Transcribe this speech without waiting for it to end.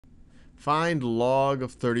Find log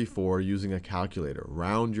of 34 using a calculator.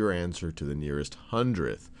 Round your answer to the nearest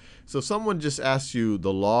hundredth. So if someone just asks you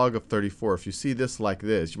the log of 34, if you see this like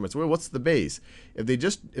this, you might say, well, what's the base? If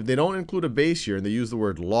they don't include a base here and they use the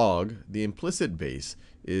word log, the implicit base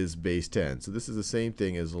is base 10. So this is the same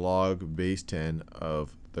thing as log base 10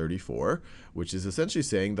 of 34, which is essentially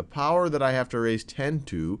saying the power that I have to raise 10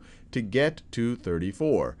 to get to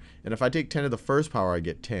 34. And if I take 10 to the first power, I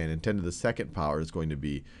get 10, and 10 to the second power is going to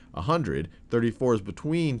be 100. 34 is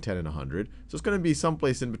between 10 and 100, so it's going to be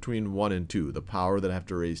someplace in between 1 and 2, the power that I have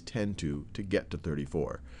to raise 10 to get to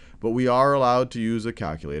 34. But we are allowed to use a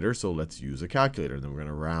calculator, so let's use a calculator. And then we're going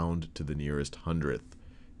to round to the nearest hundredth.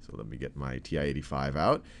 So let me get my TI-85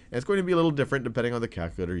 out. And it's going to be a little different depending on the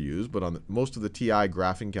calculator used. But on most of the TI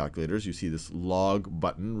graphing calculators, you see this log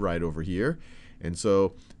button right over here. And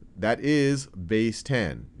so that is base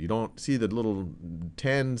 10. You don't see the little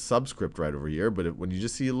 10 subscript right over here. But when you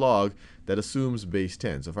just see log, that assumes base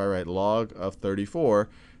 10. So if I write log of 34,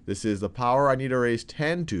 this is the power I need to raise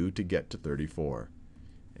 10 to get to 34.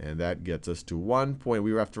 And that gets us to 1 point.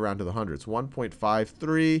 We have to round to the hundredths.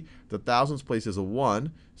 1.53. The thousandths place is a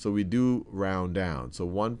 1, so we do round down. So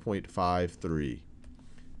 1.53.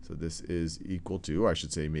 So this is equal to, I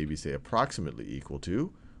should say, maybe say approximately equal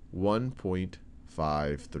to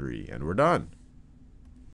 1.53. And we're done.